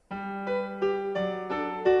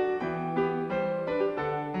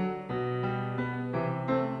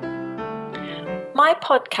My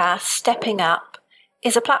podcast, Stepping Up,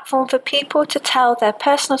 is a platform for people to tell their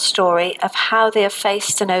personal story of how they have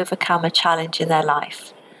faced and overcome a challenge in their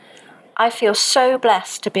life. I feel so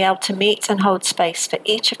blessed to be able to meet and hold space for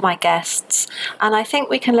each of my guests, and I think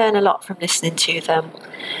we can learn a lot from listening to them.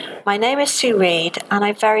 My name is Sue Reed, and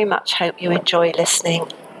I very much hope you enjoy listening.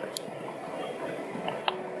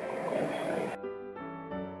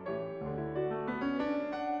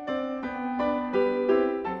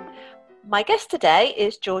 My guest today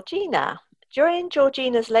is Georgina. During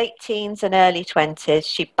Georgina's late teens and early 20s,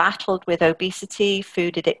 she battled with obesity,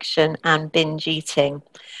 food addiction, and binge eating.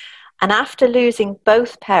 And after losing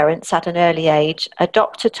both parents at an early age, a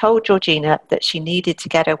doctor told Georgina that she needed to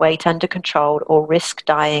get her weight under control or risk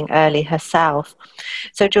dying early herself.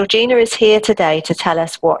 So Georgina is here today to tell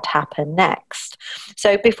us what happened next.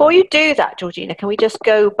 So before you do that, Georgina, can we just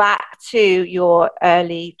go back to your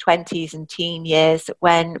early 20s and teen years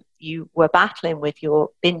when you were battling with your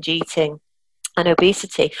binge eating and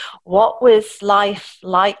obesity? What was life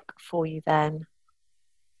like for you then?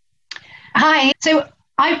 Hi. So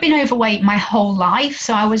I've been overweight my whole life.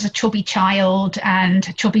 So I was a chubby child and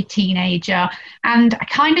a chubby teenager. And I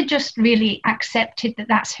kind of just really accepted that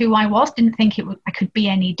that's who I was. Didn't think I could be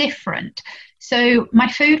any different. So my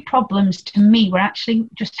food problems to me were actually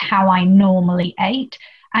just how I normally ate.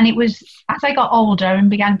 And it was as I got older and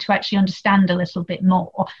began to actually understand a little bit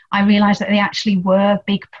more, I realised that they actually were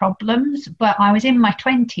big problems. But I was in my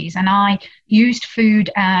 20s and I used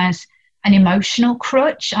food as an emotional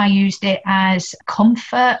crutch. I used it as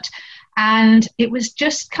comfort. And it was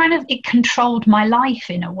just it controlled my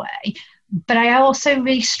life in a way. But I also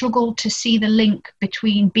really struggled to see the link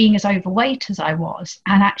between being as overweight as I was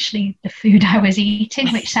and actually the food I was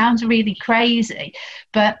eating, which sounds really crazy.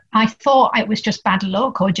 But I thought it was just bad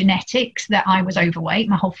luck or genetics that I was overweight.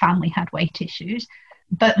 My whole family had weight issues.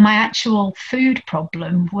 But my actual food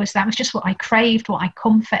problem was just what I craved, what I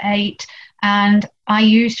comfort ate. And I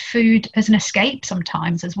used food as an escape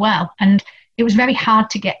sometimes as well. And it was very hard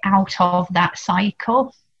to get out of that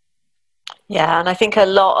cycle. Yeah, and I think a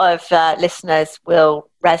lot of listeners will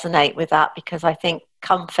resonate with that, because I think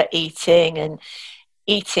comfort eating and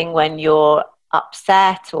eating when you're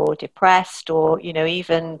upset or depressed or,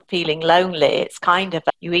 even feeling lonely, it's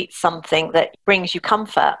you eat something that brings you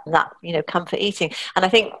comfort, and that, comfort eating. And I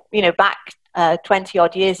think, back 20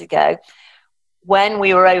 odd years ago, when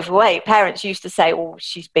we were overweight, parents used to say, "Oh,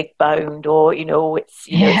 she's big boned," or it's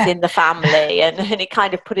it's in the family, and it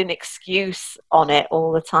kind of put an excuse on it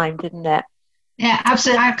all the time, didn't it? Yeah,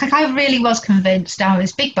 absolutely. I really was convinced I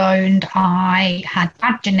was big boned. I had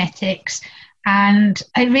bad genetics, and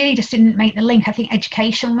I really just didn't make the link. I think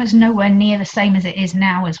education was nowhere near the same as it is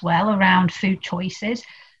now as well around food choices,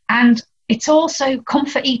 and it's also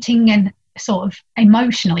comfort eating and sort of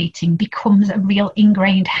emotional eating becomes a real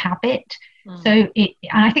ingrained habit. So and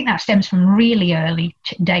I think that stems from really early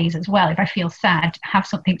days as well. If I feel sad, have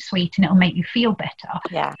something sweet and it'll make you feel better.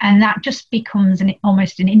 Yeah. And that just becomes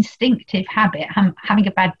almost an instinctive habit. Having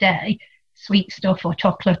a bad day, sweet stuff or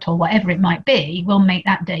chocolate or whatever it might be will make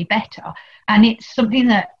that day better. And it's something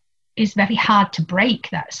that is very hard to break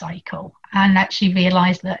that cycle and actually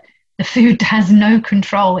realise that the food has no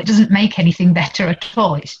control. It doesn't make anything better at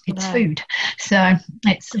all. It's food. So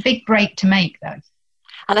it's a big break to make though.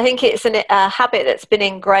 And I think it's a habit that's been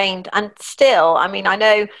ingrained. And still, I mean, I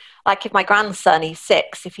know, like if my grandson, he's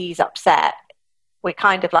 6, if he's upset, we're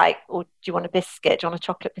kind of like, "Oh, do you want a biscuit? Do you want a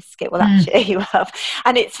chocolate biscuit?" Well, that's cheer you up.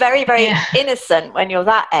 And it's very, very innocent when you're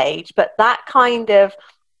that age. But that kind of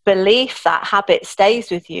belief, that habit stays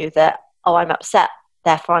with you that, "Oh, I'm upset,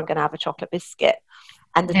 therefore I'm going to have a chocolate biscuit."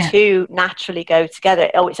 And the two naturally go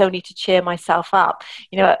together. "Oh, it's only to cheer myself up."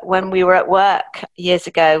 When we were at work years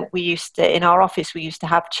ago, in our office, we used to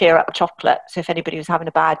have cheer up chocolate. So if anybody was having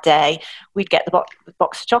a bad day, we'd get the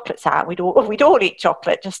box of chocolates out. We'd all eat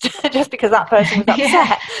chocolate just because that person was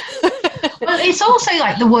upset. Well, it's also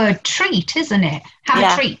like the word treat, isn't it?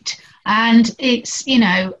 Have a treat. And it's,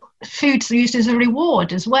 food's used as a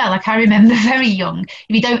reward as well. Like I remember very young, if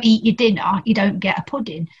you don't eat your dinner, you don't get a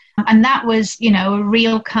pudding. And that was, a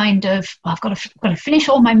real kind of, well, I've got to finish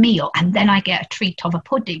all my meal and then I get a treat of a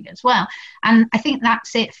pudding as well. And I think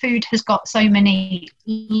that's it. Food has got so many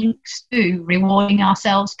links to rewarding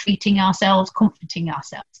ourselves, treating ourselves, comforting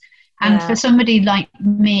ourselves. And for somebody like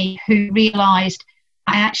me who realised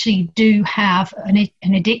I actually do have an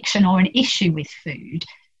addiction or an issue with food,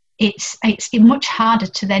 it's much harder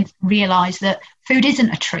to then realise that food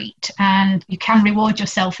isn't a treat and you can reward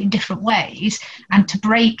yourself in different ways. And to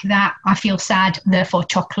break that, I feel sad, therefore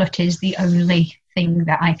chocolate is the only thing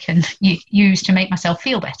that I can use to make myself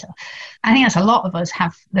feel better. I think that's a lot of us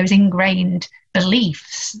have those ingrained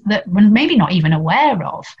beliefs that we're maybe not even aware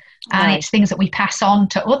of. And it's things that we pass on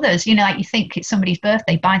to others. You know, like you think it's somebody's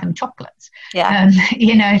birthday, buy them chocolates. Yeah.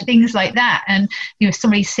 You know, things like that. And if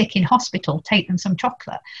somebody's sick in hospital, take them some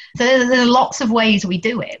chocolate. So there are lots of ways we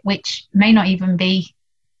do it, which may not even be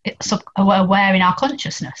aware in our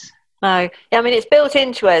consciousness. No, I mean, it's built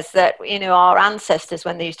into us that, you know, our ancestors,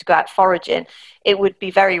 when they used to go out foraging, it would be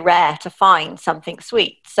very rare to find something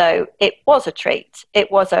sweet. So it was a treat.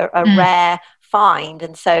 It was a rare find.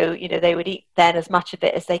 And so, you know, they would eat then as much of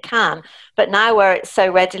it as they can. But now where it's so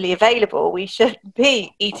readily available, we should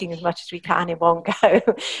be eating as much as we can in one go.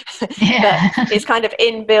 Yeah. But it's kind of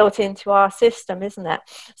inbuilt into our system, isn't it?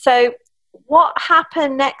 So what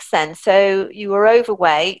happened next then? So you were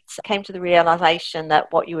overweight, came to the realization that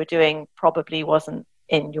what you were doing probably wasn't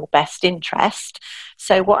in your best interest.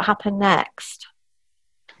 So what happened next?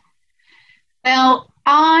 Well,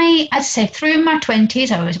 I'd say through my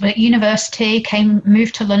 20s, I was at university,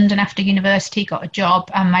 moved to London after university, got a job,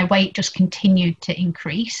 and my weight just continued to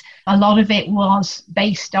increase. A lot of it was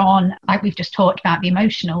based on, like we've just talked about, the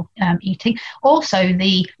emotional eating. Also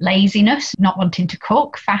the laziness, not wanting to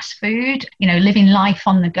cook, fast food, you know, living life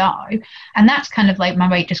on the go. And that's kind of like my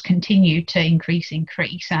weight just continued to increase. And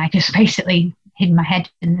I just basically hid my head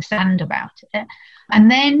in the sand about it. And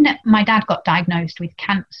then my dad got diagnosed with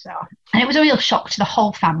cancer. And it was a real shock to the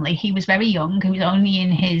whole family. He was very young. He was only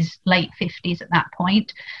in his late 50s at that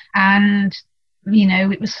point. And, you know,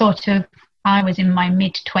 it was sort of, I was in my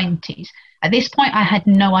mid-20s. At this point, I had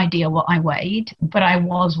no idea what I weighed, but I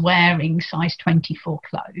was wearing size 24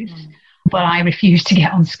 clothes. But I refused to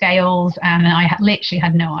get on scales, and I literally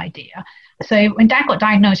had no idea. So when Dad got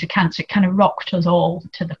diagnosed with cancer, it kind of rocked us all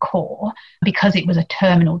to the core because it was a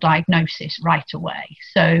terminal diagnosis right away.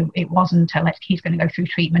 So it wasn't he's going to go through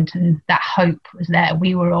treatment and that hope was there.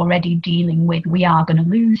 We were already dealing with, we are going to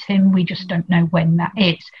lose him. We just don't know when that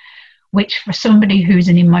is, which for somebody who's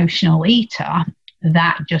an emotional eater,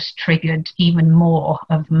 that just triggered even more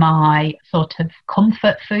of my sort of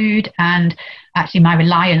comfort food and actually my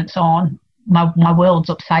reliance on my world's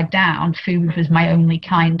upside down. Food was my only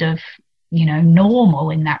kind of, you know, normal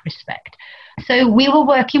in that respect. So we were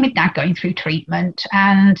working with Dad going through treatment,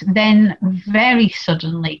 and then very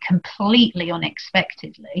suddenly, completely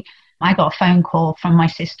unexpectedly, I got a phone call from my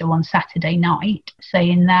sister one Saturday night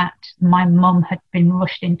saying that my mum had been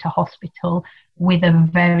rushed into hospital with a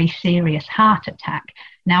very serious heart attack.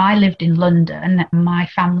 Now, I lived in London. My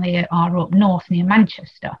family are up north near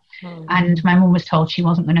Manchester. Mm-hmm. And my mum was told she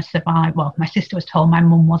wasn't going to survive. Well, my sister was told my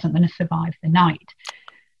mum wasn't going to survive the night.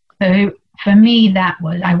 So for me,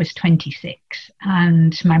 I was 26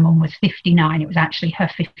 and my mum was 59. It was actually her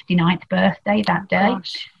 59th birthday that day.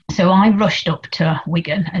 Gosh. So I rushed up to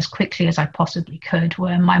Wigan as quickly as I possibly could,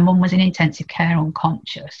 where my mum was in intensive care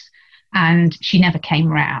unconscious, and she never came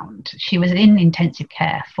round. She was in intensive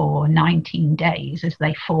care for 19 days as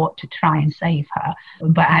they fought to try and save her.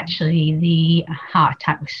 But actually the heart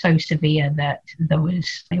attack was so severe that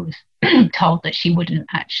it was told that she wouldn't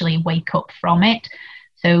actually wake up from it.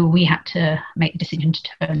 So we had to make the decision to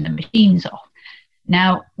turn the machines off.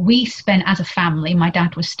 Now, we spent, as a family, my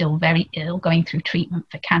dad was still very ill, going through treatment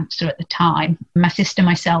for cancer at the time. My sister,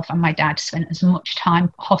 myself, and my dad spent as much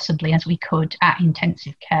time possibly as we could at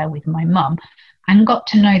intensive care with my mum, and got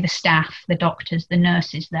to know the staff, the doctors, the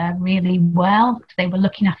nurses there really well. They were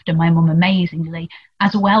looking after my mum amazingly,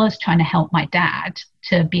 as well as trying to help my dad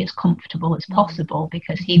to be as comfortable as possible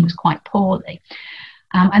because he was quite poorly.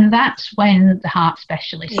 And that's when the heart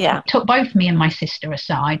specialist took both me and my sister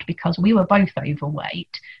aside because we were both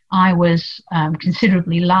overweight. I was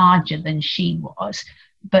considerably larger than she was,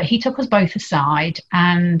 but he took us both aside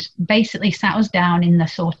and basically sat us down in the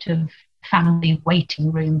sort of family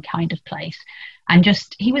waiting room kind of place. And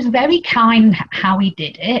he was very kind how he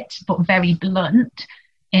did it, but very blunt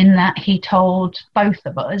in that he told both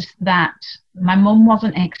of us that my mum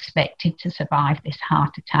wasn't expected to survive this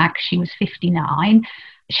heart attack. She was 59.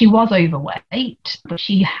 She was overweight, but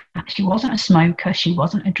she wasn't a smoker. She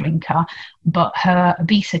wasn't a drinker, but her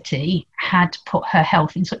obesity had put her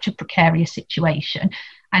health in such a precarious situation.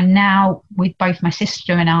 And now with both my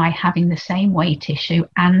sister and I having the same weight issue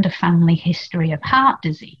and a family history of heart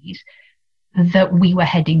disease, that we were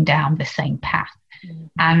heading down the same path. Mm-hmm.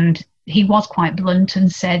 And he was quite blunt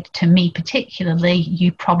and said to me particularly,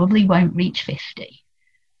 you probably won't reach 50,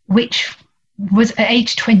 which was at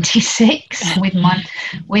age 26 with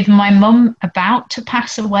my mum about to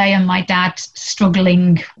pass away and my dad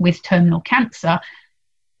struggling with terminal cancer.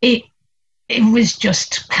 It it was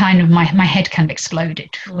just kind of my head kind of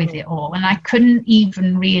exploded with it all. And I couldn't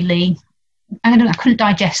even really, I couldn't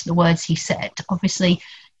digest the words he said. Obviously,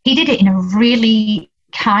 he did it in a really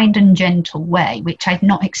kind and gentle way, which I'd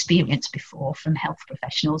not experienced before from health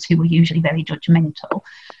professionals who were usually very judgmental.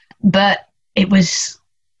 But it was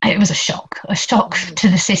a shock to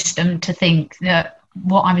the system to think that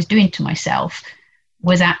what I was doing to myself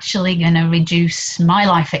was actually going to reduce my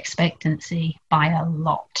life expectancy by a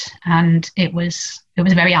lot. And it was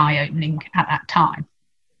very eye-opening at that time.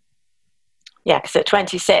 Yeah, because at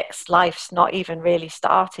 26, life's not even really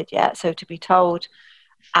started yet. So to be told,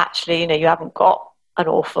 actually, you haven't got an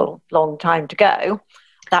awful long time to go,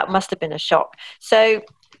 that must have been a shock. So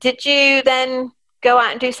did you then go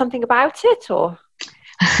out and do something about it, or?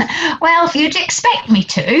 Well, you'd expect me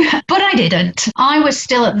to, but I didn't. I was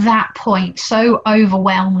still at that point so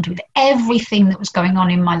overwhelmed with everything that was going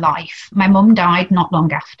on in my life. My mum died not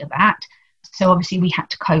long after that. So obviously we had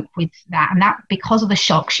to cope with that. And that, because of the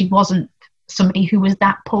shock, she wasn't somebody who was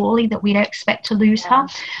that poorly that we'd expect to lose her,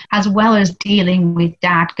 as well as dealing with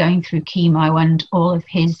Dad going through chemo and all of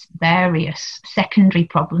his various secondary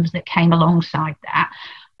problems that came alongside that.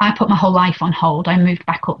 I put my whole life on hold. I moved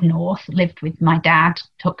back up north, lived with my dad,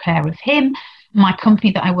 took care of him. My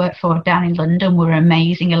company that I worked for down in London were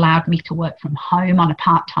amazing, allowed me to work from home on a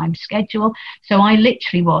part-time schedule. So I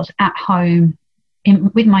literally was at home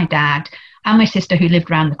with my dad and my sister who lived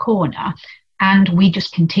around the corner. And we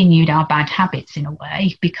just continued our bad habits in a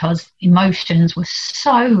way, because emotions were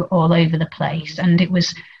so all over the place. And it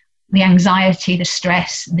was the anxiety, the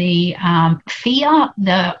stress, the fear,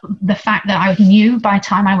 the fact that I knew by the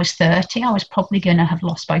time I was 30, I was probably going to have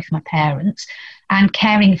lost both my parents, and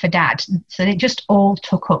caring for Dad. So it just all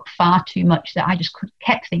took up far too much that I just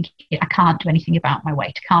kept thinking, I can't do anything about my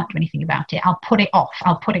weight. I can't do anything about it. I'll put it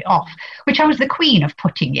off, which I was the queen of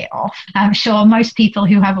putting it off. I'm sure most people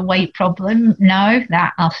who have a weight problem know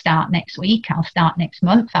that I'll start next week. I'll start next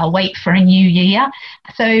month. I'll wait for a new year.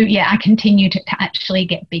 So yeah, I continued to actually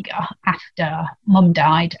get bigger after Mum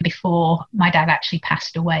died, before my dad actually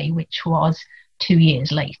passed away, which was 2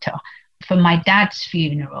 years later. For my dad's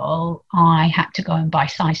funeral, I had to go and buy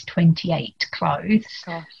size 28 clothes.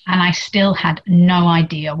 Gosh. And I still had no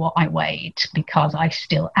idea what I weighed, because I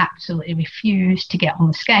still absolutely refused to get on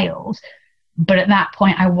the scales. But at that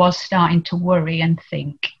point, I was starting to worry and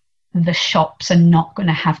think the shops are not going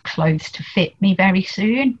to have clothes to fit me very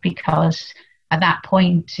soon, because at that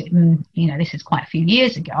point, this is quite a few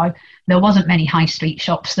years ago, there wasn't many high street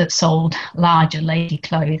shops that sold larger lady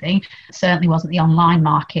clothing. It certainly wasn't the online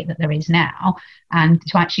market that there is now. And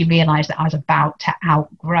to actually realise that I was about to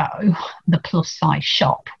outgrow the plus size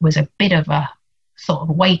shop was a bit of a sort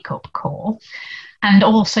of wake up call. And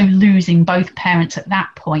also losing both parents at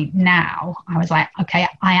that point, now I was like, okay,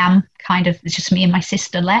 it's just me and my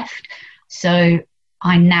sister left. So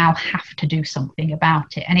I now have to do something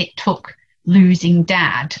about it. And it took losing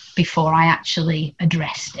Dad before I actually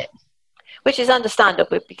addressed it. Which is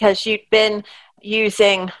understandable, because you'd been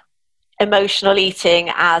using emotional eating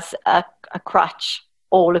as a crutch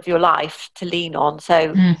all of your life to lean on.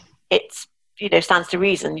 So it's, stands to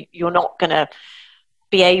reason you're not going to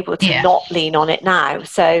be able to not lean on it now.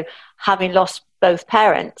 So having lost both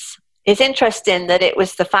parents, it's interesting that it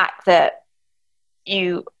was the fact that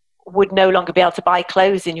you would no longer be able to buy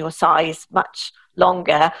clothes in your size much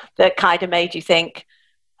longer that kind of made you think,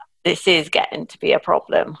 this is getting to be a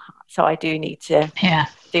problem, so I do need to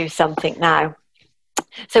do something now.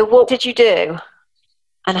 So what did you do,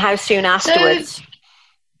 and how soon afterwards?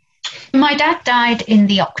 So my dad died in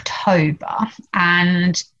the October,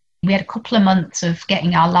 and we had a couple of months of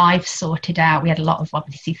getting our lives sorted out. We had a lot of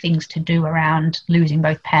obviously things to do around losing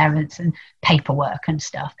both parents and paperwork and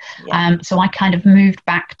stuff. So I kind of moved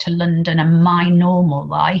back to London and my normal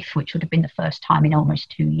life, which would have been the first time in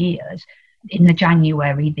almost 2 years, in the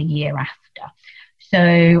January the year after.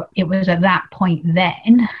 So it was at that point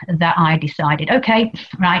then that I decided, okay,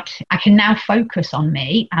 right, I can now focus on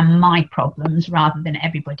me and my problems rather than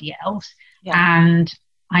everybody else. And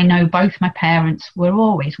I know both my parents were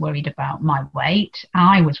always worried about my weight.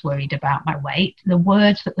 I was worried about my weight. The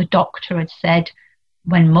words that the doctor had said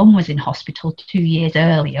when Mum was in hospital 2 years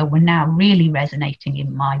earlier were now really resonating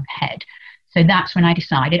in my head. So that's when I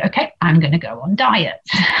decided, okay, I'm going to go on diets.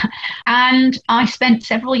 And I spent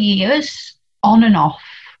several years on and off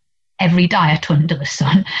every diet under the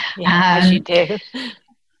sun. Yes, you do.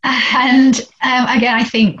 And again, I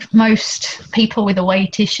think most people with a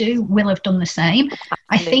weight issue will have done the same.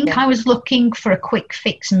 I think I was looking for a quick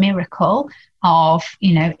fix miracle of,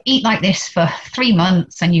 eat like this for 3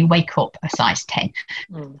 months and you wake up a size 10.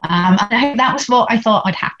 And that was what I thought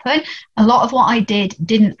would happen. A lot of what I did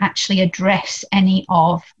didn't actually address any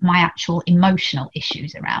of my actual emotional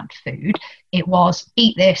issues around food. It was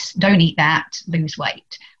eat this, don't eat that, lose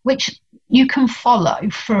weight, which you can follow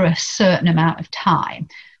for a certain amount of time.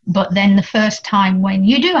 But then the first time when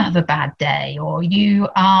you do have a bad day or you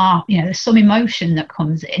are, there's some emotion that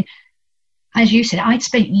comes in, as you said, I'd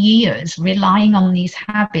spent years relying on these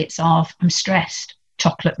habits of I'm stressed,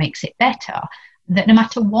 chocolate makes it better, that no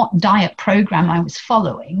matter what diet program I was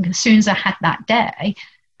following, as soon as I had that day,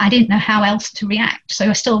 I didn't know how else to react. So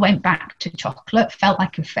I still went back to chocolate, felt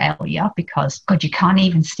like a failure because, God, you can't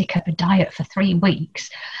even stick up a diet for 3 weeks,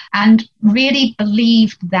 and really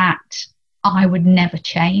believed that I would never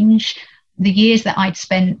change. The years that I'd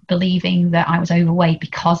spent believing that I was overweight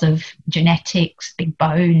because of genetics, big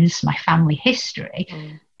bones, my family history,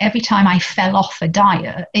 every time I fell off a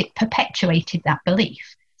diet, it perpetuated that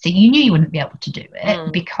belief. So you knew you wouldn't be able to do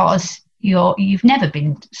it because you've never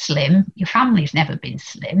been slim, your family's never been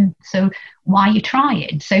slim, so why are you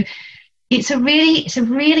trying? So it's a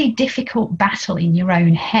really difficult battle in your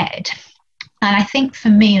own head. And I think for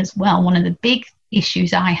me as well, one of the big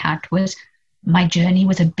issues I had was my journey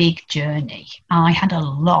was a big journey. I had a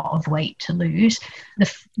lot of weight to lose.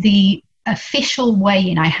 The official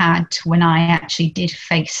weigh-in I had when I actually did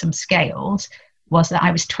face some scales was that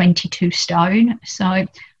I was 22 stone. So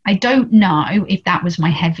I don't know if that was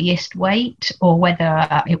my heaviest weight or whether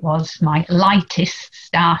it was my lightest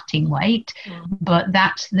starting weight, but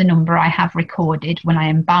that's the number I have recorded when I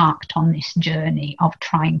embarked on this journey of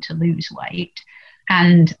trying to lose weight.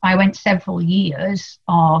 And I went several years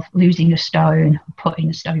of losing a stone, putting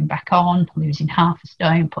a stone back on, losing half a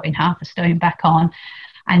stone, putting half a stone back on,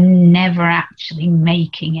 and never actually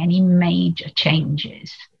making any major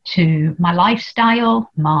changes to my lifestyle,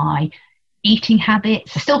 my eating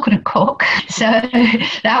habits. I still couldn't cook, so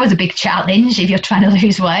that was a big challenge if you're trying to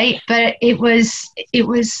lose weight. But it was a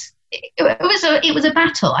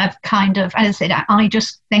battle. I've kind of, as I said, I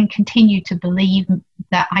just then continued to believe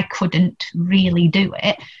that I couldn't really do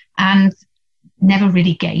it, and never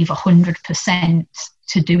really gave 100%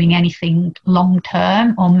 to doing anything long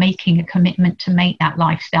term or making a commitment to make that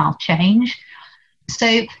lifestyle change.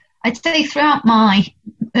 So I'd say throughout my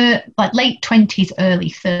late 20s, early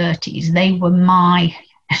 30s, they were my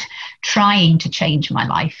trying to change my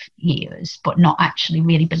life years, but not actually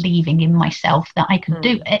really believing in myself that I could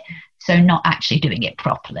do it. So not actually doing it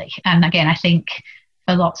properly. And again, I think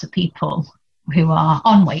for lots of people who are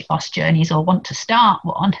on weight loss journeys or want to start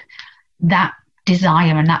one, that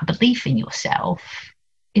desire and that belief in yourself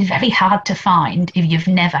is very hard to find if you've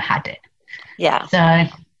never had it. Yeah. So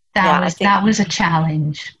that was a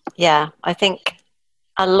challenge. Yeah, I think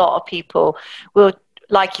a lot of people will,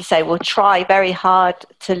 like you say, will try very hard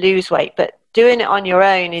to lose weight, but doing it on your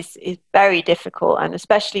own is very difficult. And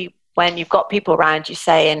especially when you've got people around you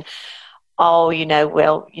saying, oh,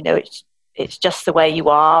 it's just the way you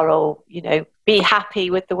are, or, be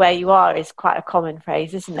happy with the way you are is quite a common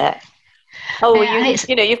phrase, isn't it? Oh,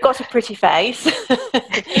 you've got a pretty face.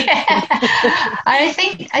 Yeah. I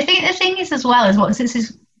think the thing is as well, this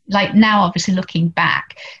is like now obviously looking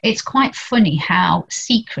back, it's quite funny how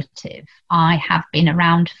secretive I have been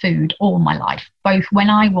around food all my life. Both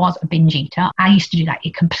when I was a binge eater, I used to do that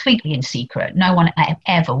completely in secret. No one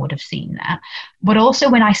ever would have seen that. But also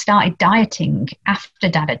when I started dieting after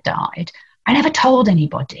Dad had died, I never told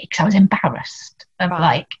anybody because I was embarrassed of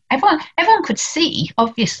everyone could see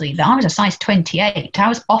obviously that I was a size 28. I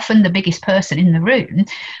was often the biggest person in the room,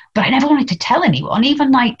 but I never wanted to tell anyone.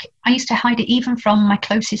 Even I used to hide it even from my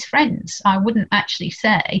closest friends. I wouldn't actually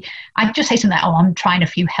say. I'd just say something like, oh, I'm trying a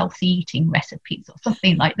few healthy eating recipes or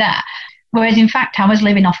something like that. Whereas in fact, I was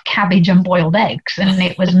living off cabbage and boiled eggs and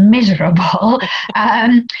it was miserable.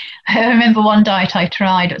 I remember one diet I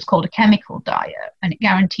tried, it was called a chemical diet, and it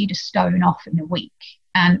guaranteed a stone off in a week.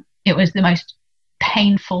 And it was the most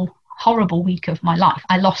painful, horrible week of my life.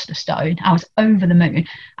 I lost a stone. I was over the moon.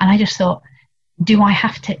 And I just thought, do I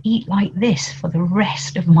have to eat like this for the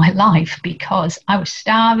rest of my life? Because I was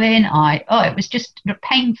starving. It was just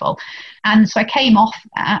painful. And so I came off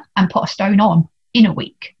that and put a stone on in a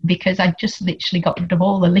week because I just literally got rid of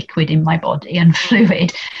all the liquid in my body and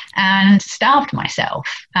fluid and starved myself.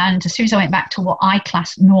 And as soon as I went back to what I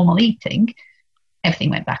class normal eating, everything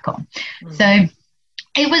went back on. So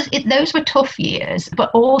those were tough years,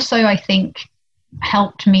 but also I think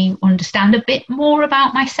helped me understand a bit more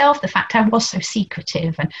about myself, the fact I was so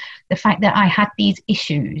secretive, and the fact that I had these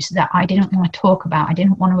issues that I didn't want to talk about, I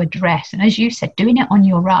didn't want to address. And as you said, doing it on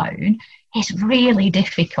your own is really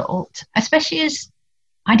difficult, especially as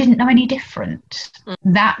I didn't know any different.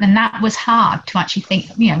 That was hard to actually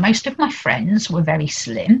think. Most of my friends were very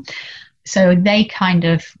slim, so they kind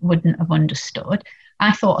of wouldn't have understood.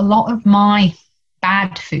 I thought a lot of my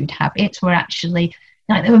bad food habits were actually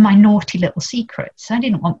like, they were my naughty little secrets. I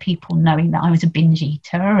didn't want people knowing that I was a binge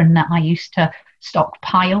eater and that I used to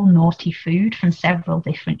stockpile naughty food from several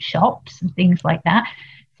different shops and things like that.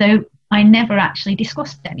 So I never actually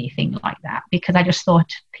discussed anything like that because I just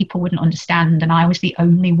thought people wouldn't understand, and I was the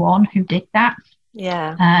only one who did that.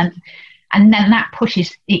 Yeah. And then that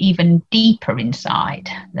pushes it even deeper inside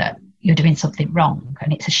that you're doing something wrong,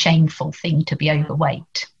 and it's a shameful thing to be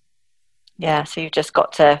overweight. Yeah, so you've just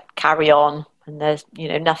got to carry on, and there's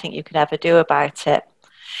nothing you could ever do about it.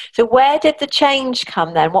 So where did the change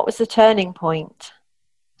come then? What was the turning point?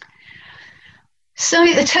 So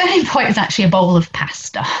the turning point was actually a bowl of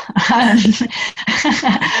pasta,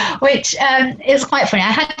 which is quite funny.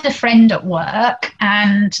 I had a friend at work,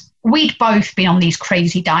 and we'd both been on these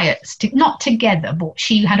crazy diets, not together, but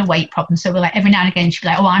she had a weight problem. So we're like, every now and again, she'd be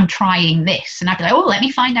like, oh, I'm trying this. And I'd be like, oh, let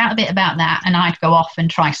me find out a bit about that. And I'd go off and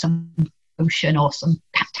try some potion or some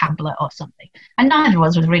tablet or something. And neither of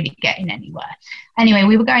us was really getting anywhere. Anyway,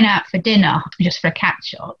 we were going out for dinner just for a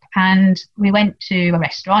catch up, and we went to a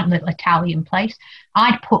restaurant, a little Italian place.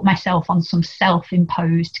 I'd put myself on some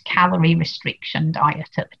self-imposed calorie restriction diet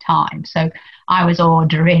at the time. So I was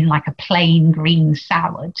ordering like a plain green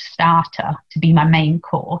salad starter to be my main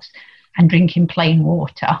course and drinking plain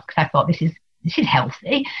water because I thought this is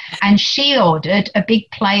healthy. And she ordered a big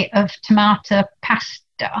plate of tomato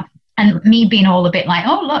pasta. And me being all a bit like,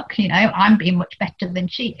 oh, look, I'm being much better than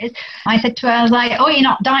she is. I said to her, I was like, oh, you're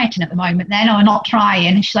not dieting at the moment then, or not trying?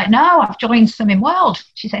 And she's like, no, I've joined Slimming World.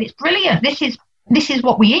 She said, it's brilliant. This is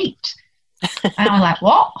what we eat. And I was like,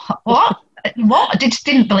 what? I just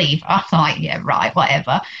didn't believe her. I was like, yeah, right,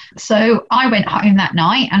 whatever. So I went home that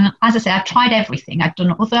night, and as I said, I tried everything. I'd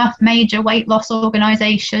done other major weight loss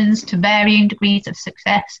organisations to varying degrees of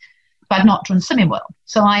success. I'd not done Slimming World.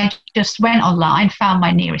 So I just went online, found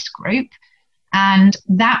my nearest group, and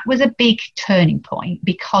that was a big turning point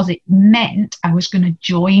because it meant I was going to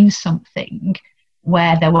join something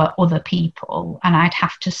where there were other people and I'd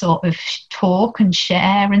have to sort of talk and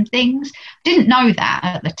share and things. Didn't know that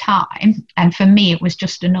at the time, and for me it was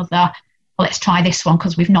just another, well, let's try this one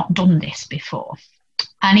because we've not done this before.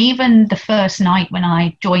 And even the first night when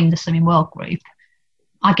I joined the Slimming World group,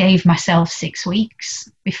 I gave myself 6 weeks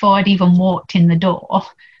before I'd even walked in the door.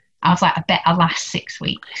 I was like, I bet I'll last 6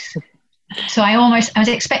 weeks. So I was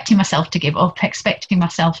expecting myself to give up, expecting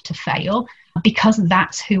myself to fail, because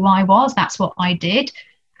that's who I was. That's what I did.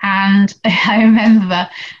 And I remember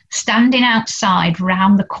standing outside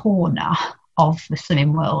round the corner of the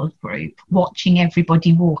Slimming World group, watching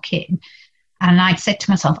everybody walk in. And I'd said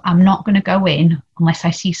to myself, I'm not going to go in unless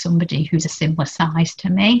I see somebody who's a similar size to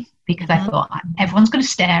me, because I thought everyone's going to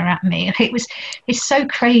stare at me. It's so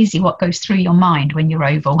crazy what goes through your mind when you're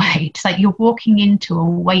overweight. It's like you're walking into a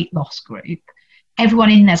weight loss group.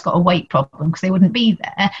 Everyone in there's got a weight problem because they wouldn't be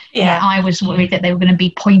there. Yeah. I was worried that they were going to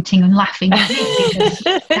be pointing and laughing at me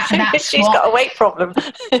because she's got a weight problem.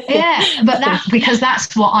 Yeah, but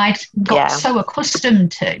that's what I'd got so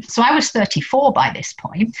accustomed to. So I was 34 by this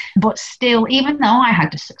point, but still, even though I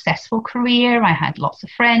had a successful career, I had lots of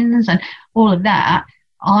friends and all of that,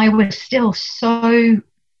 I was still so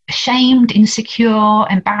ashamed, insecure,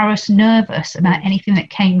 embarrassed, nervous about anything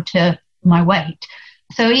that came to my weight.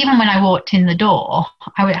 So even when I walked in the door,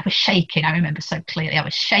 I was shaking. I remember so clearly. I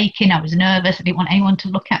was shaking. I was nervous. I didn't want anyone to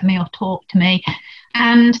look at me or talk to me.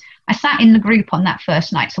 And I sat in the group on that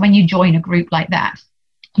first night. So when you join a group like that,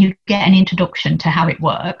 you get an introduction to how it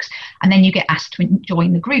works. And then you get asked to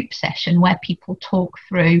join the group session where people talk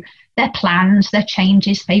through their plans, their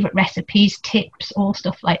changes, favourite recipes, tips, all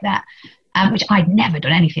stuff like that. Which I'd never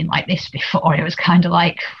done anything like this before. It was kind of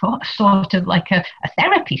like sort of like a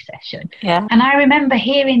therapy session. Yeah. And I remember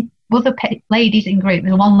hearing other ladies in group,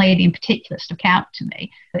 there's one lady in particular stuck out to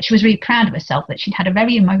me, that she was really proud of herself, that she'd had a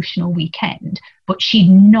very emotional weekend, but she'd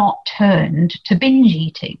not turned to binge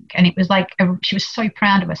eating. And it was like, she was so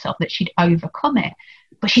proud of herself that she'd overcome it.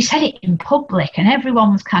 But she said it in public and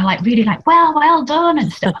everyone was kind of like really like, well done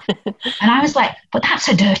and stuff. And I was like, but that's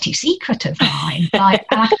a dirty secret of mine. And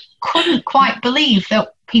I couldn't quite believe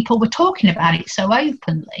that people were talking about it so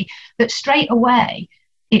openly, that straight away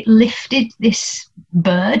it lifted this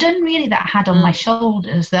burden really that I had on my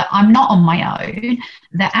shoulders, that I'm not on my own,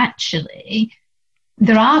 that actually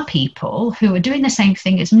there are people who are doing the same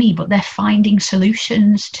thing as me, but they're finding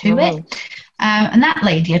solutions to it. And that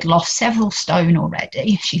lady had lost several stone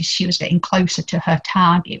already. She was getting closer to her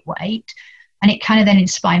target weight. And it kind of then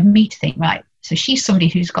inspired me to think, right, so she's somebody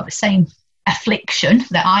who's got the same affliction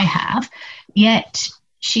that I have, yet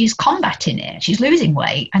she's combating it. She's losing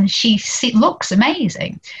weight and she looks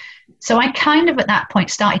amazing. So I kind of at that point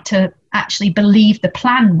started to actually believe the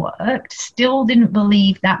plan worked, still didn't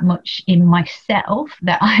believe that much in myself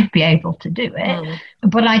that I'd be able to do it.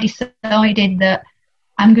 But I decided that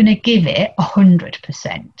I'm going to give it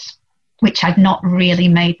 100%, which I'd not really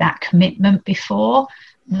made that commitment before.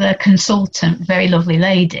 The consultant, very lovely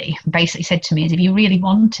lady, basically said to me, if you really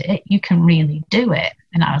want it, you can really do it.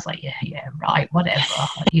 And I was like, yeah, right, whatever.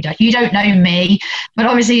 You don't know me. But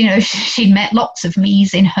obviously, she'd met lots of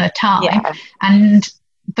me's in her time. Yeah.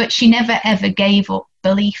 But she never, ever gave up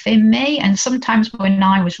belief in me. And sometimes when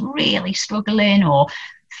I was really struggling or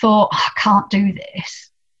thought, I can't do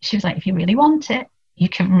this, she was like, if you really want it, you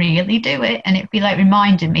can really do it. And it'd be like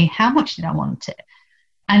reminding me, how much did I want it?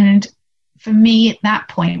 And for me at that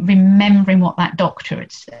point, remembering what that doctor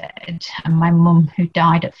had said, and my mum, who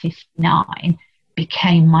died at 59,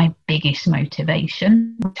 became my biggest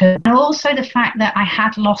motivation. And also the fact that I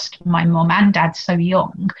had lost my mum and dad so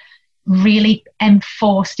young really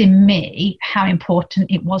enforced in me how important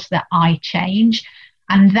it was that I change.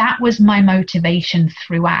 And that was my motivation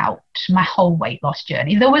throughout my whole weight loss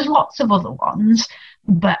journey. There was lots of other ones,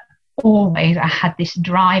 but always I had this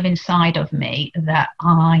drive inside of me that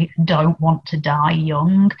I don't want to die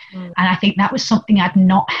young. And I think that was something I'd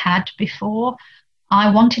not had before. I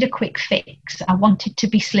wanted a quick fix. I wanted to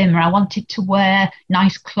be slimmer. I wanted to wear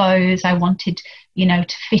nice clothes. I wanted,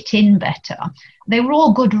 to fit in better. They were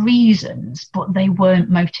all good reasons, but they weren't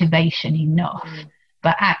motivation enough.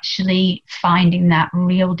 But actually finding that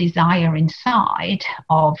real desire inside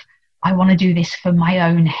of, I want to do this for my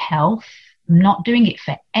own health. I'm not doing it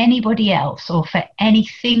for anybody else or for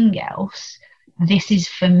anything else. This is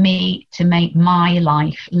for me to make my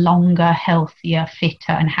life longer, healthier,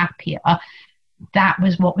 fitter and happier. That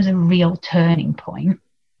was what was a real turning point.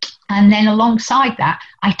 And then alongside that,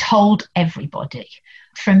 I told everybody.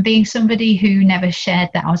 From being somebody who never shared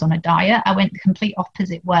that I was on a diet, I went the complete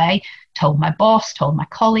opposite way, told my boss, told my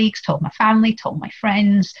colleagues, told my family, told my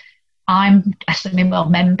friends, I'm a Slimming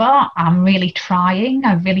World member, I'm really trying,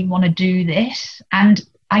 I really want to do this. And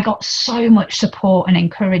I got so much support and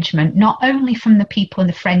encouragement, not only from the people and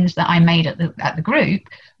the friends that I made at the group,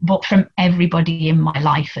 but from everybody in my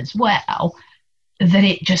life as well, that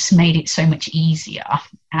it just made it so much easier.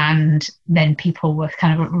 And then people were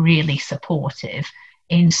kind of really supportive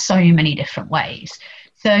in so many different ways.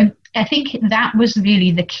 So I think that was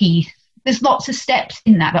really the key. There's lots of steps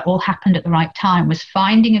in that all happened at the right time, was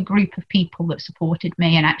finding a group of people that supported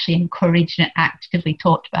me and actually encouraged and actively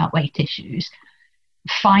talked about weight issues,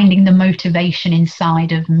 finding the motivation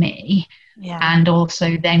inside of me, and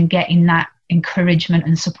also then getting that encouragement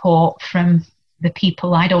and support from the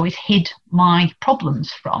people I'd always hid my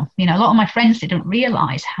problems from. A lot of my friends didn't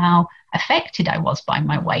realise how affected I was by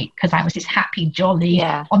my weight, because I was this happy, jolly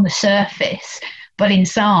on the surface, but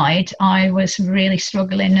inside I was really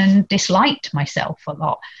struggling and disliked myself a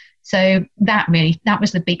lot. So that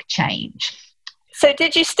was the big change. So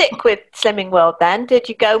did you stick with Slimming World then? Did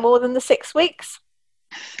you go more than the 6 weeks?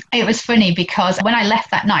 It was funny because when I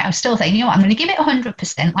left that night, I was still saying, I'm going to give it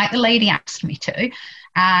 100%, like the lady asked me to,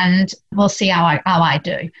 and we'll see how I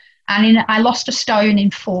do. And I lost a stone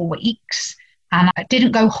in 4 weeks, and I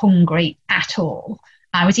didn't go hungry at all.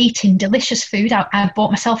 I was eating delicious food. I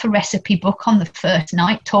bought myself a recipe book on the first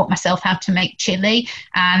night, taught myself how to make chili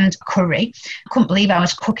and curry. I couldn't believe I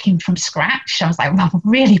was cooking from scratch. I was like, I'm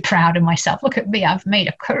really proud of myself. Look at me, I've made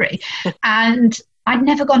a curry. And I'd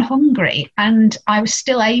never gone hungry, and I was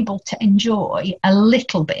still able to enjoy a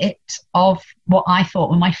little bit of what I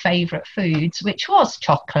thought were my favourite foods, which was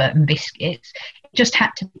chocolate and biscuits. It just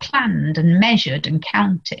had to be planned and measured and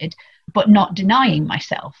counted, but not denying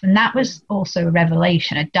myself. And that was also a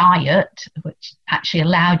revelation, a diet which actually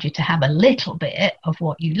allowed you to have a little bit of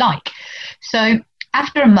what you like. So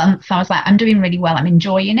after a month, I was like, I'm doing really well. I'm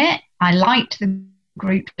enjoying it. I liked the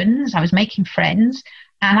group, I was making friends.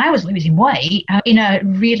 And I was losing weight in a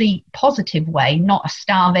really positive way, not a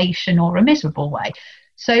starvation or a miserable way.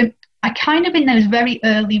 So I kind of, in those very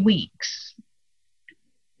early weeks,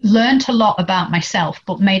 learned a lot about myself,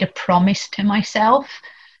 but made a promise to myself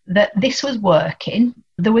that this was working.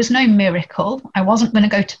 There was no miracle. I wasn't going to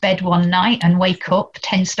go to bed one night and wake up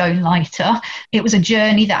 10 stone lighter. It was a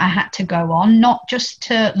journey that I had to go on, not just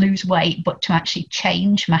to lose weight, but to actually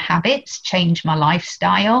change my habits, change my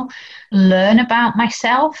lifestyle, learn about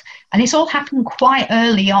myself. And this all happened quite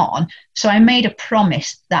early on. So I made a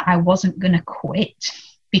promise that I wasn't going to quit,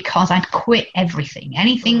 because I'd quit everything.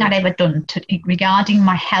 Anything I'd ever done regarding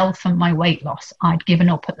my health and my weight loss, I'd given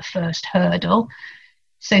up at the first hurdle.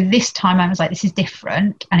 So this time I was like, this is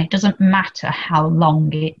different, and it doesn't matter how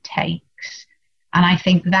long it takes. And I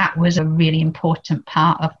think that was a really important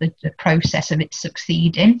part of the process of it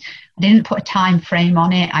succeeding. I didn't put a time frame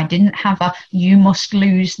on it. I didn't have you must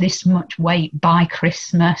lose this much weight by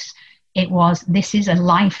Christmas. It was, this is a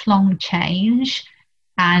lifelong change,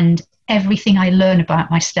 and everything I learn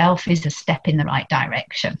about myself is a step in the right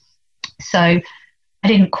direction. So I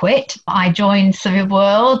didn't quit. I joined Slimming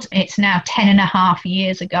World. It's now 10.5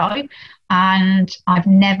 years ago, and I've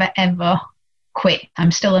never, ever quit.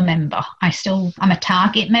 I'm still a member. I'm a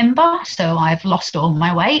target member, so I've lost all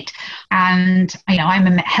my weight, and I'm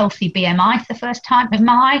a healthy BMI for the first time in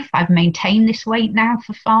my life. I've maintained this weight now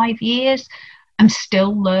for 5 years. I'm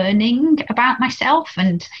still learning about myself,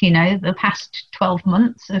 and the past 12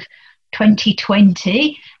 months of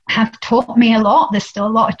 2020 have taught me a lot. There's still a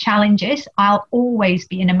lot of challenges. I'll always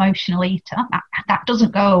be an emotional eater. That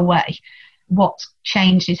doesn't go away. What's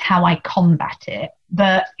changed is how I combat it.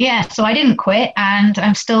 But yeah, so I didn't quit, and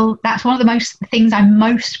that's one of the things I'm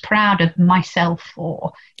most proud of myself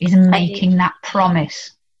for, is making that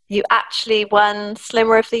promise. You actually won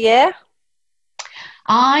Slimmer of the Year?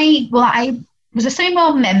 I was a Slimming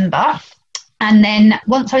World member, and then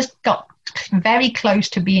once I got very close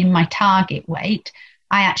to being my target weight,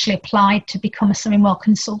 I actually applied to become a Slimming World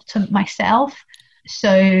consultant myself.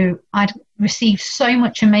 So I'd received so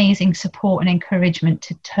much amazing support and encouragement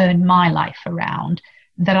to turn my life around,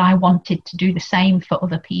 that I wanted to do the same for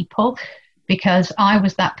other people, because I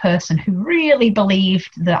was that person who really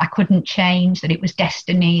believed that I couldn't change, that it was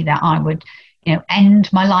destiny, that I would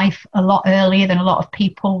end my life a lot earlier than a lot of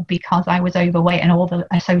people because I was overweight and all the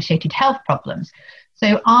associated health problems.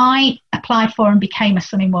 So I applied for and became a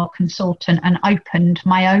Slimming World consultant and opened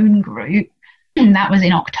my own group. And that was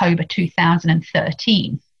in October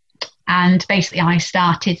 2013. And basically I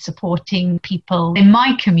started supporting people in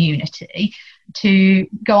my community to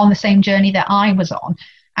go on the same journey that I was on.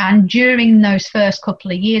 And during those first couple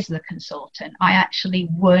of years of the consultant, I actually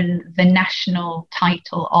won the national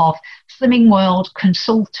title of Slimming World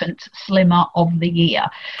Consultant Slimmer of the Year.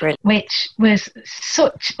 Brilliant. Which was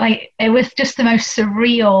it was just the most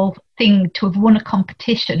surreal thing to have won a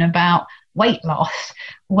competition about weight loss,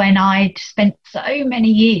 when I'd spent so many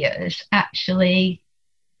years actually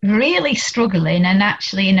really struggling and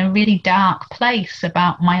actually in a really dark place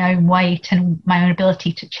about my own weight and my own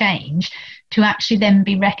ability to change, to actually then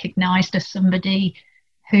be recognised as somebody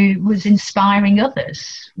who was inspiring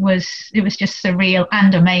others. It was just surreal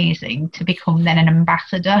and amazing to become then an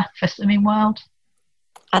ambassador for Slimming World.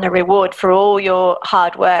 And a reward for all your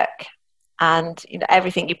hard work and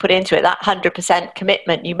everything you put into it. That 100%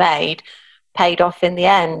 commitment you made paid off in the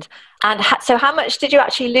end. And so how much did you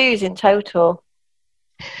actually lose in total?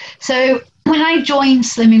 So when I joined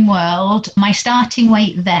Slimming World, my starting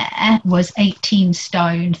weight there was 18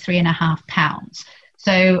 stone, 3.5 pounds.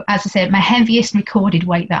 So as I said, my heaviest recorded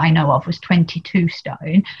weight that I know of was 22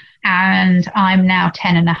 stone, and I'm now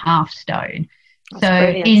 10.5 stone. That's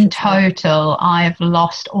so in total, I've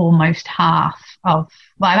lost almost I've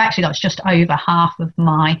actually lost just over half of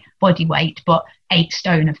my body weight, but 8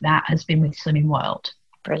 stone of that has been with Slimming World.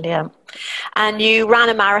 Brilliant. And you ran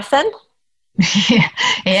a marathon? Yeah,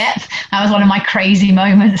 that was one of my crazy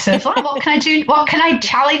moments of what can I do? What can I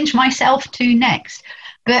challenge myself to next?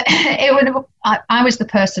 But I was the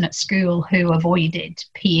person at school who avoided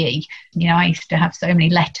PE. I used to have so many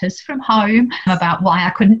letters from home about why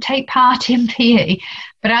I couldn't take part in PE.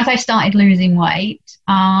 But as I started losing weight,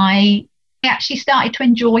 I actually started to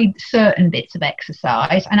enjoy certain bits of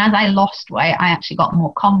exercise. And as I lost weight, I actually got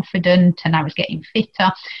more confident and I was getting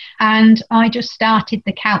fitter. And I just started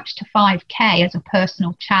the Couch to 5K as a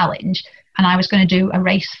personal challenge. And I was going to do a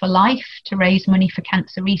race for life to raise money for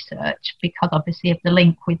cancer research, because obviously of the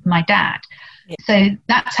link with my dad. Yeah. So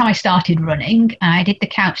that's how I started running. I did the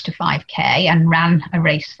Couch to 5K and ran a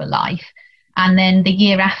race for life. And then the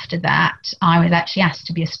year after that, I was actually asked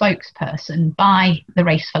to be a spokesperson by the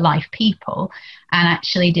Race for Life people, and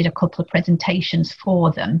actually did a couple of presentations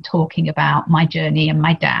for them talking about my journey and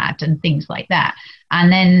my dad and things like that.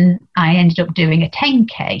 And then I ended up doing a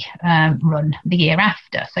 10K run the year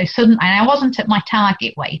after. So suddenly, and I wasn't at my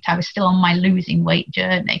target weight. I was still on my losing weight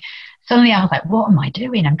journey. suddenly I was like, what am I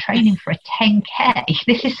doing? I'm training for a 10K.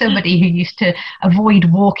 This is somebody who used to avoid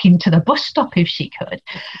walking to the bus stop if she could.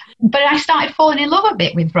 But I started falling in love a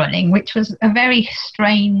bit with running, which was a very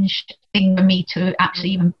strange thing for me to actually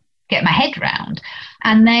even get my head round.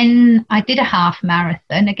 And then I did a half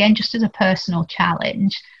marathon, again, just as a personal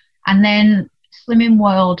challenge. And then Slimming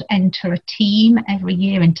World enter a team every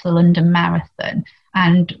year into the London Marathon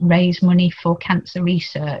and raise money for cancer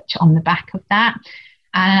research on the back of that.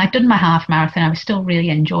 And I'd done my half marathon. I was still really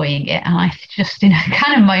enjoying it. And I just, in a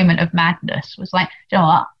kind of moment of madness, was like, you know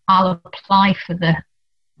what, I'll apply for the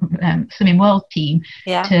Slimming World team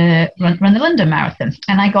to run the London Marathon.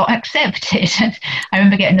 And I got accepted. I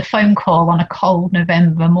remember getting the phone call on a cold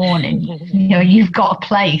November morning, you know, you've got a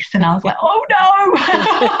place. And I was like, oh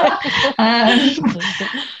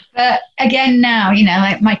no. But again, now, you know,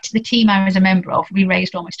 like the team I was a member of, we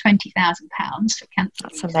raised almost £20,000 for cancer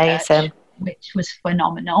That's research, amazing. which was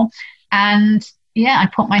phenomenal. And yeah, I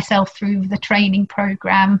put myself through the training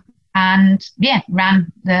program and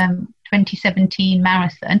ran the 2017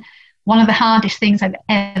 marathon. One of the hardest things I've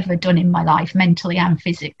ever done in my life, mentally and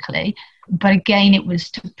physically. But again, it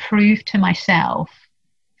was to prove to myself,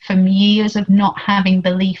 from years of not having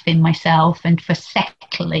belief in myself and for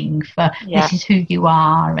settling for this is who you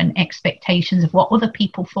are and expectations of what other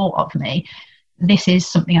people thought of me. This is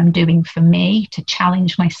something I'm doing for me, to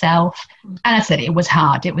challenge myself. And I said it was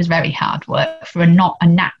hard. It was very hard work for not a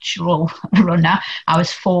natural runner. I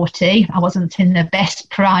was 40. I wasn't in the best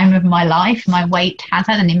prime of my life. My weight has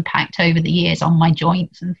had an impact over the years on my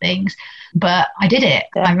joints and things. But I did it.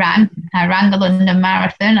 I ran the London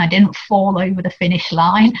Marathon. I didn't fall over the finish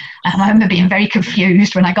line. I remember being very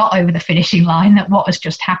confused when I got over the finishing line that what has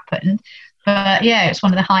just happened. But yeah, it's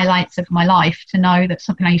one of the highlights of my life to know that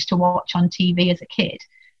something I used to watch on TV as a kid,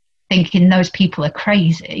 thinking those people are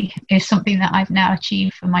crazy, is something that I've now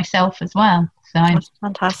achieved for myself as well. So that's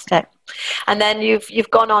fantastic. And then you've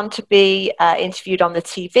gone on to be interviewed on the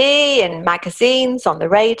TV, in magazines, on the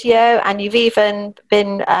radio, and you've even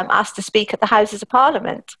been asked to speak at the Houses of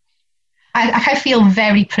Parliament. I feel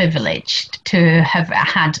very privileged to have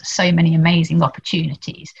had so many amazing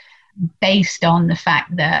opportunities based on the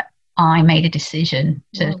fact that I made a decision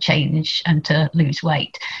to change and to lose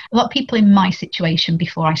weight. A lot of people in my situation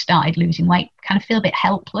before I started losing weight kind of feel a bit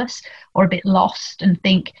helpless or a bit lost and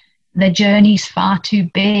think the journey's far too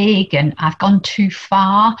big and I've gone too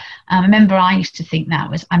far. I remember I used to think that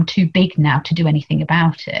was, I'm too big now to do anything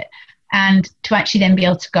about it. And to actually then be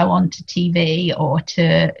able to go on to TV or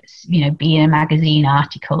to, you know, be in a magazine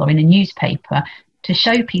article or in a newspaper to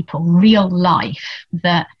show people real life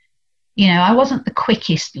that, you know, I wasn't the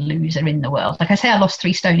quickest loser in the world. Like I say, I lost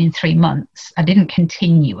 3 stone in 3 months. I didn't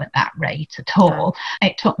continue at that rate at all.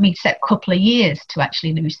 It took me a couple of years to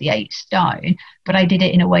actually lose the 8 stone, but I did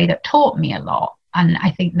it in a way that taught me a lot. And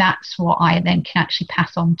I think that's what I then can actually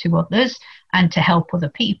pass on to others and to help other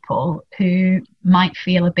people who might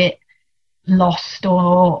feel a bit lost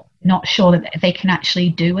or not sure that they can actually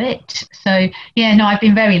do it. So yeah, no, I've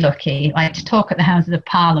been very lucky. Like, to talk at the Houses of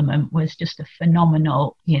Parliament was just a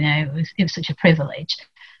phenomenal, you know, it was such a privilege.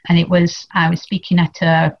 And I was speaking at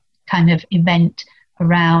a kind of event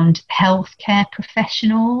around healthcare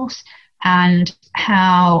professionals and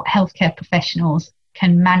how healthcare professionals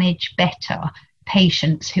can manage better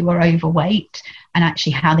patients who are overweight, and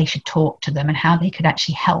actually how they should talk to them and how they could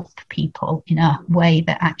actually help people in a way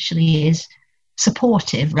that actually is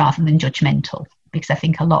supportive rather than judgmental. Because I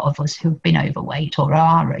think a lot of us who've been overweight or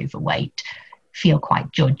are overweight feel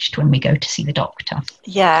quite judged when we go to see the doctor.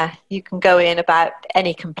 Yeah, you can go in about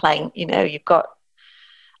any complaint. You know, you've got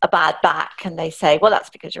a bad back and they say, well, that's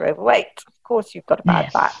because you're overweight. Of course you've got a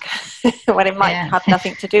bad back when it might have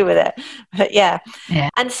nothing to do with it. But yeah.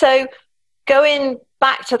 And so going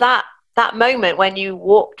back to that moment when you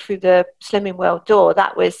walked through the Slimming World door,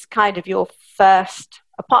 that was kind of your first,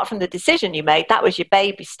 apart from the decision you made, that was your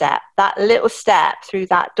baby step. That little step through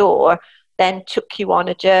that door then took you on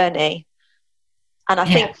a journey. And I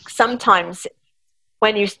think sometimes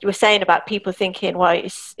when you were saying about people thinking, well,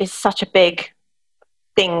 it's such a big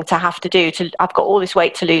thing to have to do, I've got all this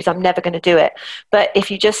weight to lose, I'm never going to do it. But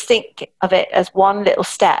if you just think of it as one little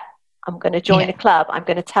step, I'm going to join a club, I'm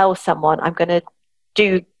going to tell someone, I'm going to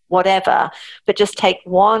do whatever, but just take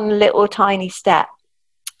one little tiny step.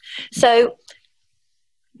 So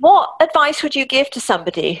what advice would you give to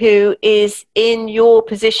somebody who is in your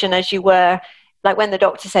position as you were, like when the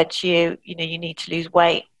doctor said to you, you know, you need to lose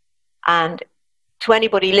weight? And to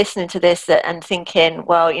anybody listening to this and thinking,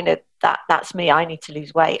 well, you know, that's me, I need to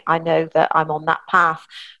lose weight, I know that I'm on that path,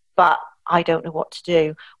 but I don't know what to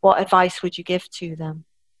do. What advice would you give to them?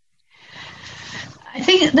 I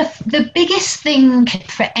think the biggest thing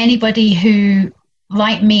for anybody who,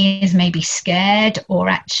 like me, is maybe scared or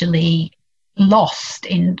actually lost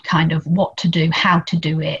in kind of what to do, how to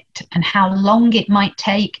do it, and how long it might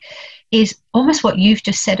take is almost what you've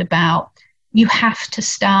just said about you have to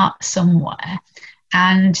start somewhere,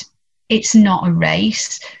 and it's not a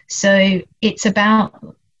race. So it's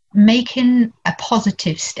about making a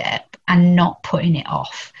positive step and not putting it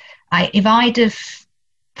off. If I'd have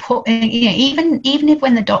put, even if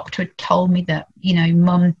when the doctor had told me that,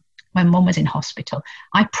 when mum was in hospital,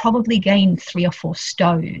 I probably gained 3 or 4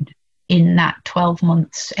 stone in that 12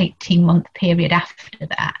 months, 18-month period after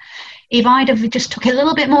that. If I'd have just took it a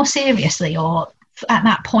little bit more seriously, or at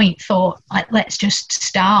that point thought, like, let's just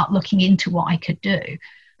start looking into what I could do.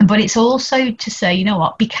 But it's also to say, you know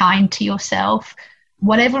what, be kind to yourself.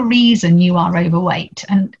 Whatever reason you are overweight,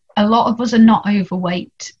 and a lot of us are not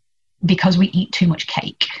overweight because we eat too much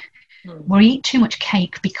cake. We eat too much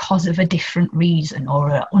cake because of a different reason or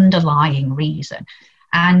an underlying reason.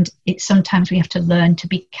 And it's sometimes we have to learn to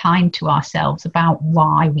be kind to ourselves about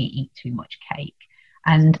why we eat too much cake.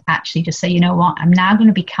 And actually just say, you know what, I'm now going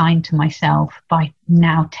to be kind to myself by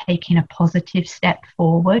now taking a positive step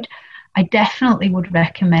forward. I definitely would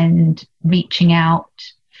recommend reaching out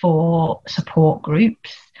for support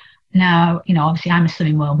groups. Now, obviously I'm a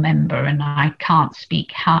Slimming World member and I can't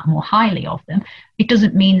speak more highly of them. It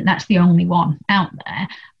doesn't mean that's the only one out there,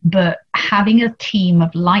 but having a team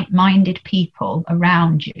of like-minded people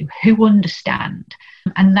around you who understand,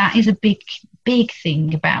 and that is a big, big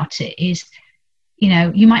thing about it is,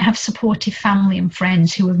 you might have supportive family and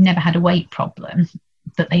friends who have never had a weight problem,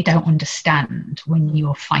 that they don't understand when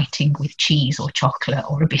you're fighting with cheese or chocolate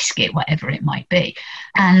or a biscuit, whatever it might be.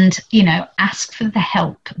 And, ask for the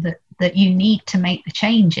help that you need to make the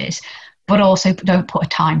changes, but also don't put a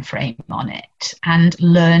time frame on it, and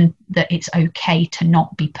learn that it's okay to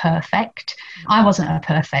not be perfect. I wasn't a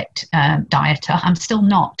perfect dieter. I'm still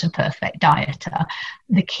not a perfect dieter.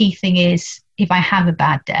 The key thing is, if I have a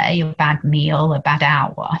bad day, a bad meal, a bad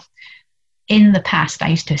hour, in the past, I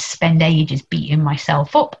used to spend ages beating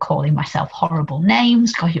myself up, calling myself horrible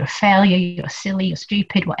names. God, you're a failure, you're silly, you're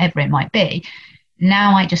stupid, whatever it might be.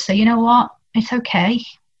 Now I just say, you know what? It's okay.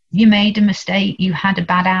 You made a mistake. You had a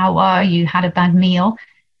bad hour. You had a bad meal.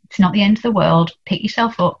 It's not the end of the world. Pick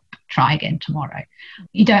yourself up. Try again tomorrow.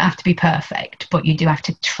 You don't have to be perfect, but you do have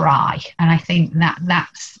to try. And I think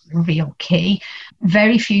that's real key.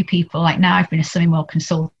 Very few people, like now I've been a Slimming World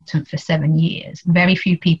consultant for 7 years. Very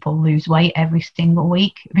few people lose weight every single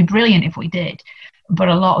week. It'd be brilliant if we did. But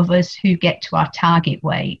a lot of us who get to our target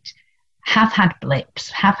weight have had blips,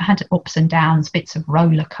 have had ups and downs, bits of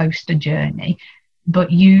roller coaster journey, but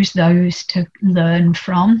use those to learn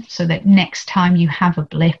from, so that next time you have a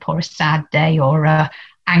blip or a sad day or a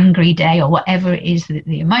angry day or whatever it is that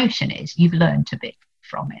the emotion is, you've learned a bit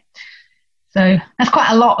from it. So that's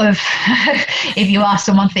quite a lot of, if you are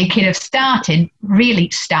someone thinking of starting,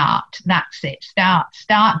 really start. That's it. Start,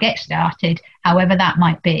 get started, however that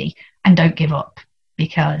might be, and don't give up,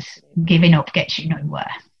 because giving up gets you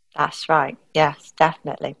nowhere. That's right. Yes,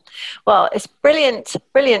 definitely. Well, it's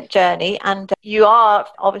brilliant journey. And you are,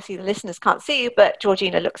 obviously the listeners can't see you, but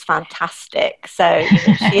Georgina looks fantastic. So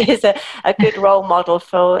she is a good role model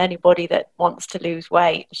for anybody that wants to lose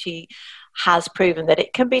weight. She has proven that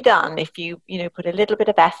it can be done if you put a little bit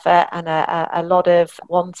of effort and a lot of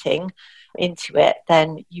wanting into it,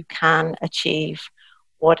 then you can achieve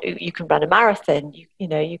you can run a marathon, you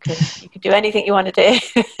can do anything you want to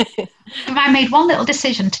do. I made one little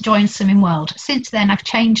decision to join Slimming World. Since then, I've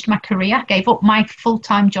changed my career, gave up my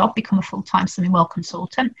full-time job, become a full-time Slimming World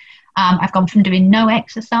consultant. I've gone from doing no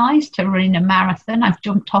exercise to running a marathon. I've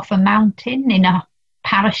jumped off a mountain in a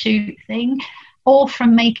parachute thing, all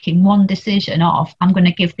from making one decision of, I'm going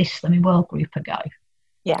to give this Slimming World group a go.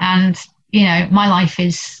 Yeah. And, my life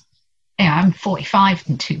is, I'm 45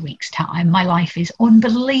 in 2 weeks' time. My life is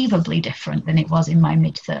unbelievably different than it was in my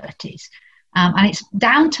mid-30s. And it's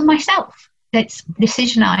down to myself. It's the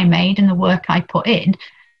decision I made and the work I put in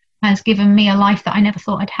has given me a life that I never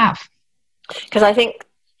thought I'd have. Because I think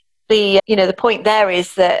the point there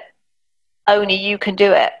is that only you can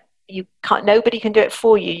do it. Nobody can do it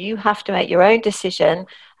for you. You have to make your own decision,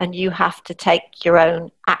 and you have to take your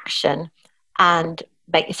own action and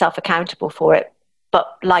make yourself accountable for it.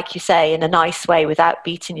 But like you say, in a nice way, without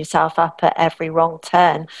beating yourself up at every wrong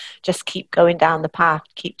turn. Just keep going down the path,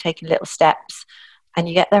 keep taking little steps, and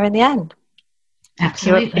you get there in the end.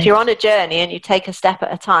 Absolutely. If you're on a journey and you take a step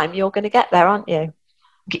at a time, you're going to get there, aren't you?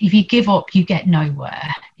 If you give up, you get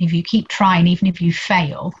nowhere. If you keep trying, even if you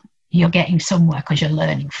fail, you're getting somewhere because you're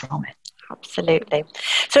learning from it. Absolutely.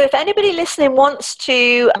 So if anybody listening wants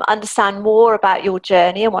to understand more about your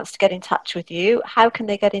journey and wants to get in touch with you, how can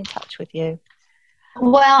they get in touch with you?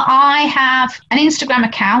 Well, I have an Instagram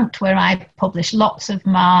account where I publish lots of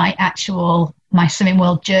my Slimming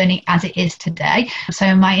World journey as it is today.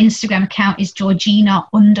 So my Instagram account is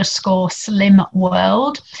Georgina_Slim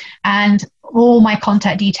World, and all my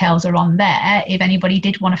contact details are on there. If anybody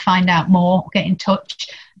did want to find out more, get in touch.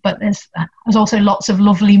 But there's also lots of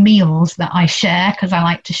lovely meals that I share because I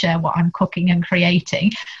like to share what I'm cooking and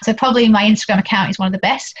creating. So probably my Instagram account is one of the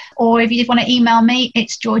best. Or if you want to email me,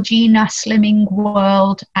 it's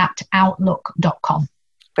georginaslimmingworld@outlook.com.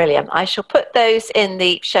 Brilliant. I shall put those in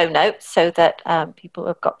the show notes so that people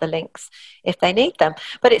have got the links if they need them.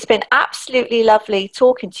 But it's been absolutely lovely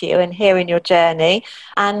talking to you and hearing your journey.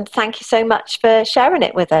 And thank you so much for sharing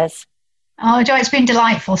it with us. Oh, Joy, it's been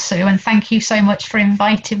delightful, Sue, and thank you so much for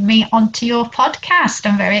inviting me onto your podcast.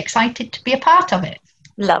 I'm very excited to be a part of it.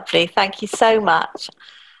 Lovely. Thank you so much.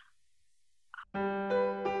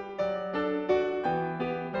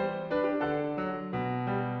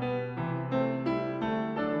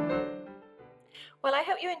 Well, I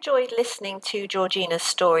hope you enjoyed listening to Georgina's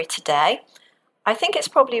story today. I think it's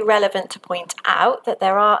probably relevant to point out that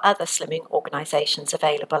there are other slimming organisations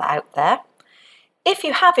available out there. If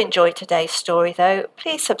you have enjoyed today's story, though,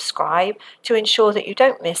 please subscribe to ensure that you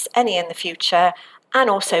don't miss any in the future, and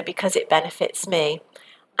also because it benefits me.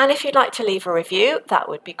 And if you'd like to leave a review, that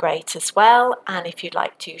would be great as well. And if you'd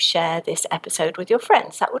like to share this episode with your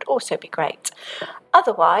friends, that would also be great.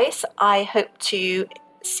 Otherwise, I hope to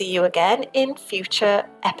see you again in future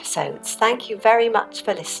episodes. Thank you very much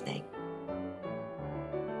for listening.